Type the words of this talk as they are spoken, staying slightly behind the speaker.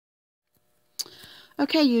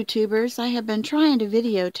Okay, YouTubers, I have been trying to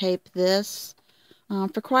videotape this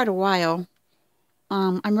for quite a while.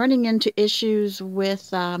 I'm running into issues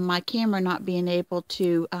with my camera not being able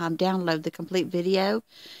to download the complete video,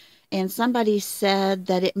 and somebody said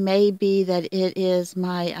that it may be that it is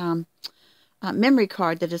my memory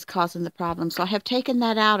card that is causing the problem. So I have taken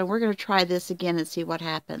that out, and we're going to try this again and see what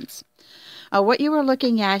happens. What you are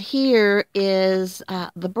looking at here is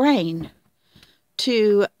the brain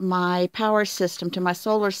to my power system, to my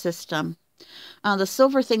solar system. The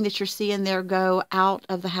silver thing that you're seeing there go out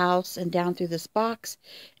of the house and down through this box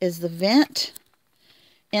is the vent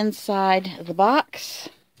inside the box,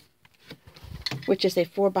 which is a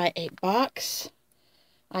 4x8 box.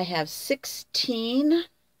 I have 16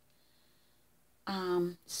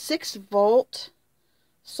 6-volt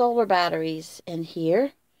solar batteries in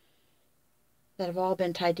here that have all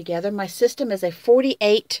been tied together. My system is a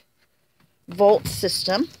 48-volt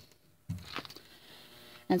system.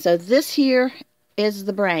 And so this here is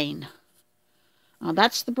the brain.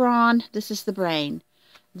 That's the brawn. This is the brain.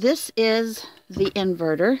 This is the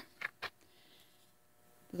inverter.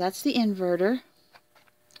 That's the inverter.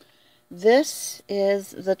 This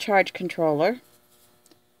is the charge controller.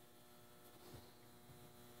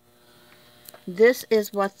 This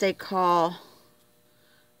is what they call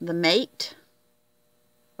the mate,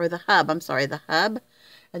 or the hub. I'm sorry, the hub.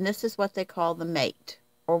 And this is what they call the mate.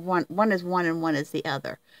 Or one is one and one is the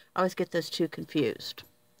other. I always get those two confused.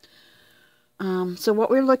 So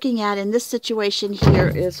what we're looking at in this situation here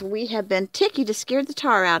is we have been Ticky to scare the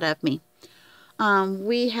tar out of me.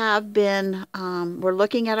 We have been, we're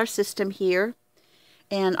looking at our system here.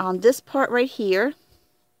 And on this part right here,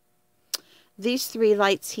 these 3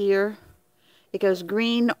 lights here, it goes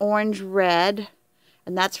green, orange, red,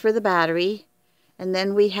 and that's for the battery. And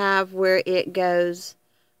then we have where it goes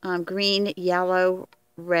green, yellow,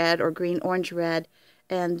 red, or green, orange, red,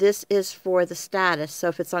 and this is for the status. So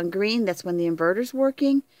if it's on green, that's when the inverter's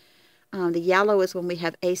working. The yellow is when we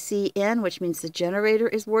have AC in, which means the generator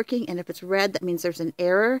is working, and if it's red, that means there's an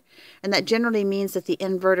error, and that generally means that the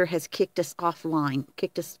inverter has kicked us offline,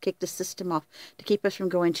 kicked the system off to keep us from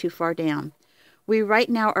going too far down. We right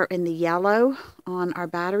now are in the yellow on our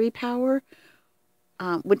battery power,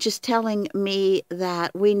 which is telling me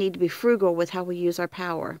that we need to be frugal with how we use our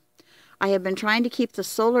power. I have been trying to keep the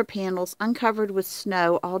solar panels uncovered with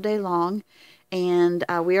snow all day long, and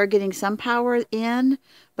we are getting some power in,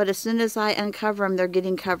 but as soon as I uncover them, they're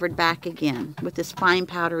getting covered back again with this fine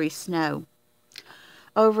powdery snow.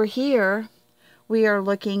 Over here, we are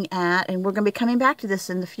looking at, and we're going to be coming back to this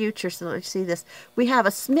in the future, so let's see this. We have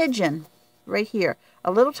a smidgen right here,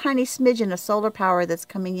 a little tiny smidgen of solar power that's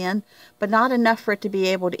coming in, but not enough for it to be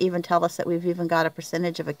able to even tell us that we've even got a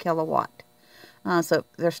percentage of a kilowatt. So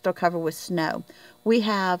they're still covered with snow. We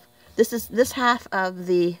have, this half of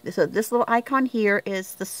the, so this little icon here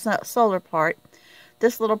is the solar part.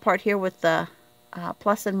 This little part here with the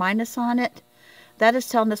plus and minus on it, that is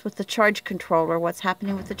telling us with the charge controller, what's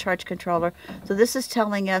happening with the charge controller. So this is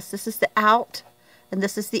telling us, this is the out, and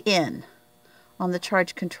this is the in on the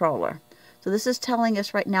charge controller. So this is telling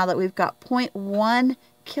us right now that we've got 0.1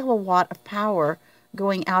 kilowatt of power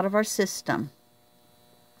going out of our system.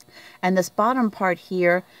 And this bottom part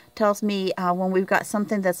here tells me when we've got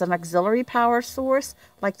something that's an auxiliary power source,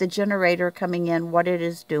 like the generator coming in, what it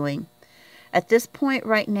is doing. At this point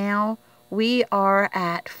right now, we are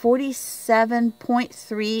at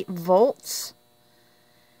 47.3 volts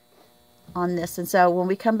on this. And so when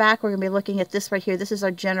we come back, we're going to be looking at this right here. This is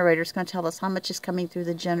our generator. It's going to tell us how much is coming through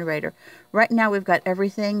the generator. Right now, we've got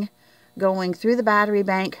everything going through the battery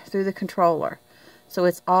bank, through the controller. So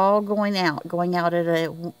it's all going out at a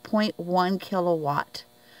 0.1 kilowatt.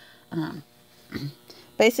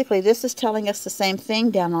 Basically, this is telling us the same thing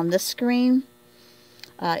down on this screen.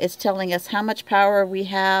 It's telling us how much power we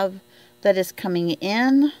have that is coming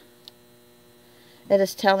in. It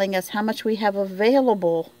is telling us how much we have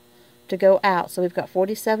available to go out. So we've got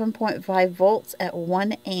 47.5 volts at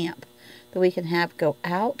 1 amp that we can have go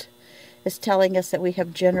out. It's telling us that we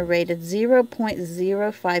have generated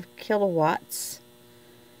 0.05 kilowatts.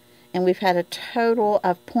 And we've had a total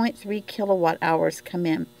of 0.3 kilowatt hours come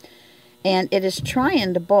in. And it is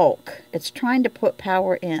trying to bulk. It's trying to put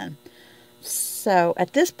power in. So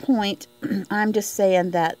at this point, I'm just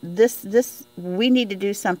saying that we need to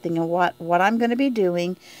do something. And what I'm going to be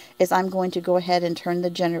doing is I'm going to go ahead and turn the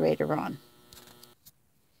generator on.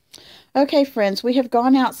 Okay, friends, we have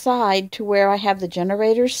gone outside to where I have the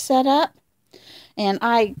generators set up. And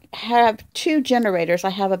I have 2 generators. I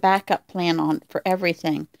have a backup plan on for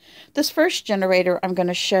everything. This first generator I'm going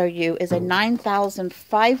to show you is a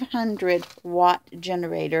 9,500 watt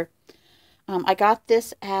generator. I got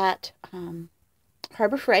this at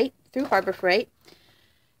Harbor Freight, through Harbor Freight.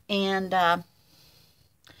 And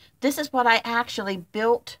this is what I actually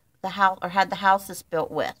built the house, or had the houses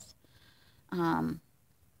built with.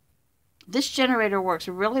 This generator works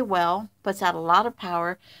really well, puts out a lot of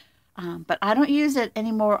power, but I don't use it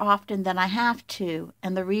any more often than I have to.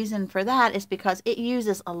 And the reason for that is because it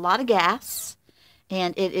uses a lot of gas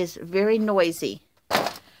and it is very noisy.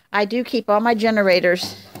 I do keep all my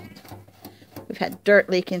generators. We've had dirt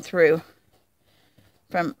leaking through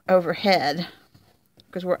from overhead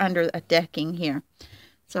because we're under a decking here.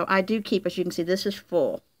 So I do keep, as you can see, this is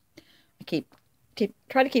full. I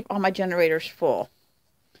try to keep all my generators full.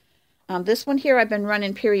 This one here I've been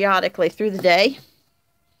running periodically through the day.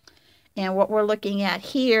 And what we're looking at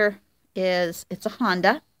here is, it's a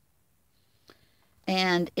Honda.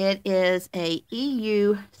 And it is a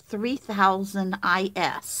EU 3000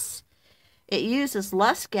 IS. It uses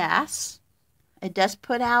less gas. It does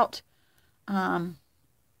put out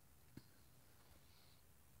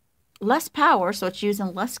less power, so it's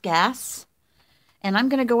using less gas. And I'm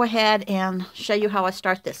going to go ahead and show you how I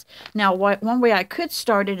start this. Now, one way I could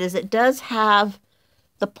start it is it does have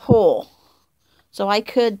the pull. So I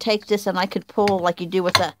could take this and I could pull like you do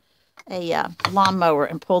with a lawnmower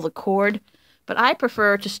and pull the cord. But I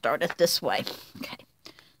prefer to start it this way. Okay.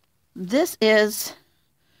 This is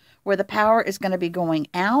where the power is going to be going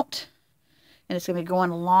out. And it's going to be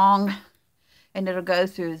going along. And it'll go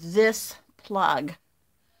through this plug,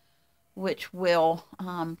 which will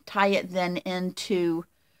tie it then into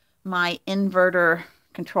my inverter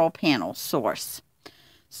control panel source.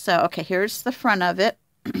 So, okay, here's the front of it.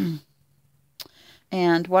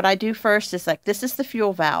 And what I do first is, like, this is the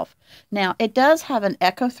fuel valve. Now, it does have an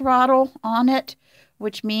echo throttle on it,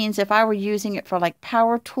 which means if I were using it for, like,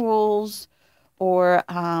 power tools or,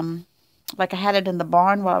 like I had it in the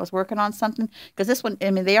barn while I was working on something, because this one,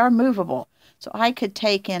 I mean, they are movable. So I could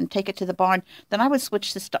take it to the barn. Then I would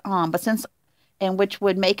switch this to on. But which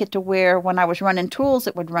would make it to where when I was running tools,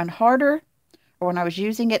 it would run harder. Or when I was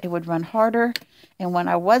using it, it would run harder. And when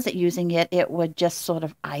I wasn't using it, it would just sort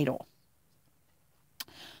of idle.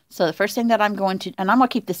 So the first thing that I'm going to, and I'm going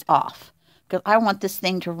to keep this off, because I want this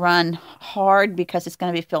thing to run hard because it's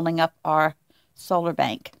going to be filling up our solar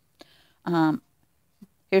bank.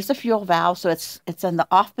 Here's the fuel valve, so it's in the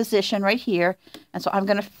off position right here. And so I'm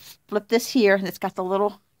going to flip this here, and it's got the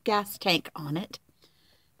little gas tank on it.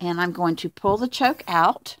 And I'm going to pull the choke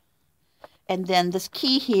out. And then this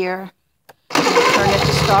key here, I'm going to turn it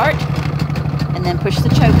to start, and then push the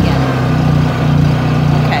choke in.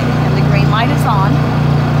 Okay, and the green light is on.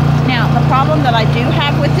 Now, the problem that I do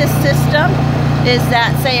have with this system is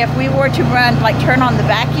that, say, if we were to run, like turn on the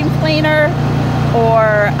vacuum cleaner,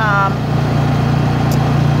 or I'm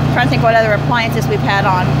trying to think what other appliances we've had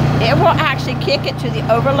on, it will actually kick it to the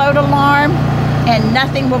overload alarm, and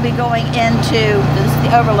nothing will be going into, this is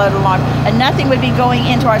the overload alarm, and nothing would be going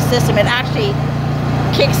into our system. It actually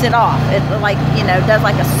kicks it off. It, like, you know, does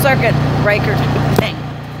like a circuit breaker type thing.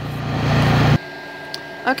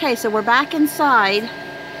 Okay, so we're back inside.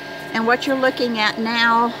 And what you're looking at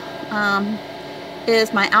now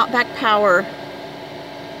is my Outback Power.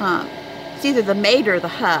 It's either the mate or the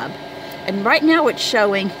hub. And right now it's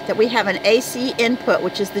showing that we have an AC input,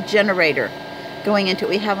 which is the generator going into it.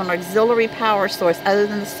 We have an auxiliary power source other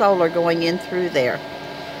than the solar going in through there.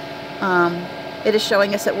 It is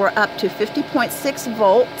showing us that we're up to 50.6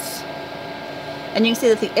 volts. And you can see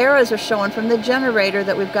that the arrows are showing from the generator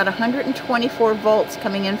that we've got 124 volts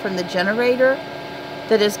coming in from the generator.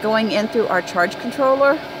 That is going in through our charge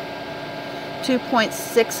controller,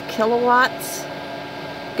 2.6 kilowatts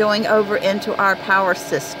going over into our power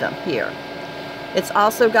system here. It's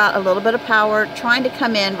also got a little bit of power trying to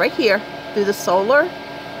come in right here through the solar,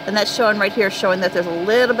 and that's showing right here, showing that there's a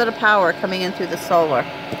little bit of power coming in through the solar,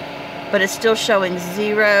 but it's still showing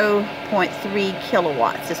 0.3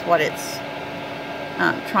 kilowatts is what it's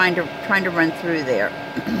trying to run through there.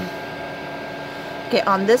 Okay,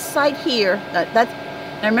 on this side here,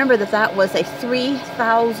 now remember that was a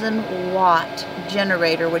 3,000 watt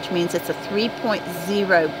generator, which means it's a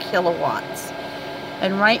 3.0 kilowatts.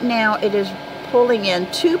 And right now it is pulling in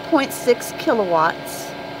 2.6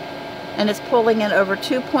 kilowatts, and it's pulling in over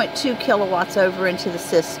 2.2 kilowatts over into the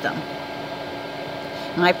system.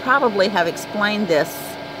 And I probably have explained this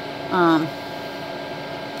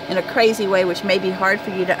in a crazy way, which may be hard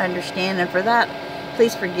for you to understand, and for that,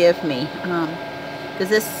 please forgive me, because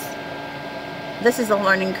this is a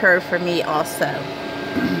learning curve for me also.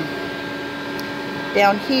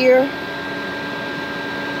 Down here,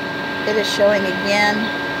 it is showing again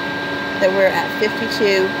that we're at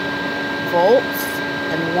 52 volts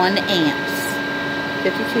and 1 amps.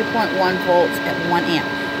 52.1 volts at 1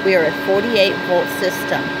 amp. We are a 48 volt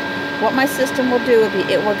system. What my system will do will be,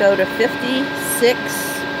 it will go to 56,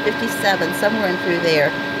 57, somewhere in through there,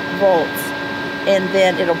 volts. And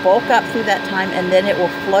then it'll bulk up through that time, and then it will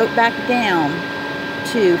float back down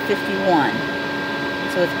to 51.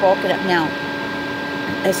 So it's bulking up now.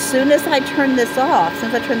 As soon as I turn this off,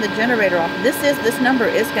 since I turn the generator off, this number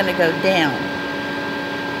is going to go down.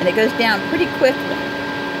 And it goes down pretty quickly.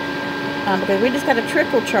 Because we just got a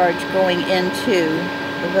trickle charge going into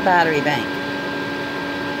the battery bank.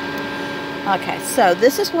 Okay, so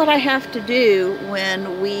this is what I have to do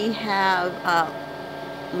when we have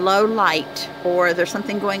low light, or there's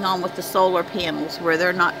something going on with the solar panels where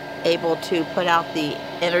they're not able to put out the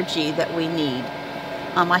energy that we need.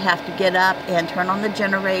 I have to get up and turn on the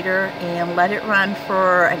generator and let it run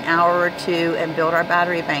for an hour or two and build our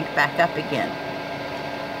battery bank back up again.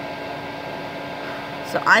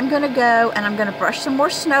 So I'm going to go and I'm going to brush some more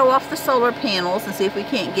snow off the solar panels and see if we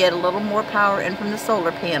can't get a little more power in from the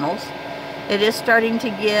solar panels. It is starting to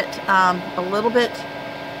get a little bit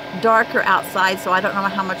darker outside, so I don't know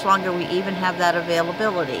how much longer we even have that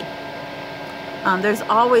availability. There's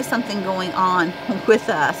always something going on with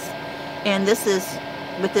us, and this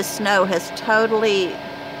snow has totally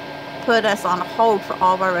put us on hold for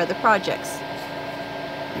all of our other projects.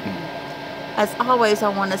 As always, I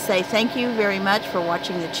want to say thank you very much for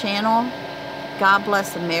watching the channel. God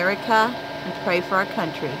bless America, and pray for our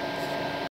country.